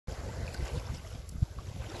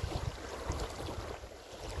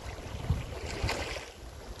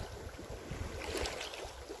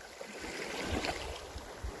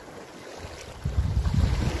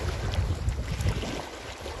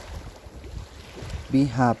Be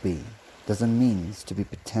happy doesn't mean to be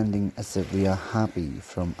pretending as if we are happy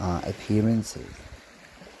from our appearances.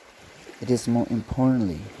 It is more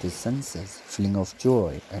importantly the senses, feeling of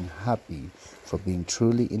joy and happy for being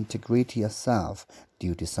truly integrate yourself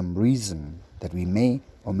due to some reason that we may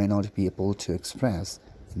or may not be able to express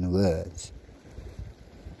in words.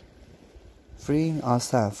 Freeing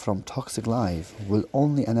ourselves from toxic life will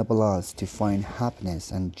only enable us to find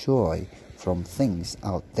happiness and joy from things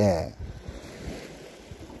out there.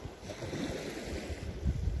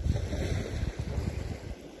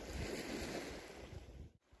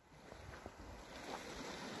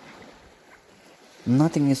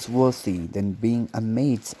 Nothing is worthy than being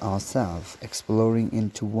amazed ourselves, exploring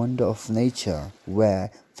into wonder of nature,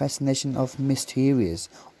 where fascination of mysterious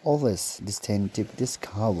always destined to be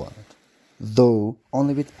discovered. Though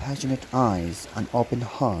only with passionate eyes, an open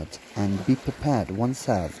heart, and be prepared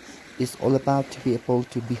oneself is all about to be able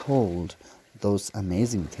to behold those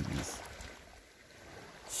amazing things.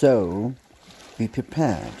 So, be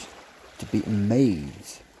prepared to be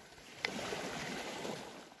amazed.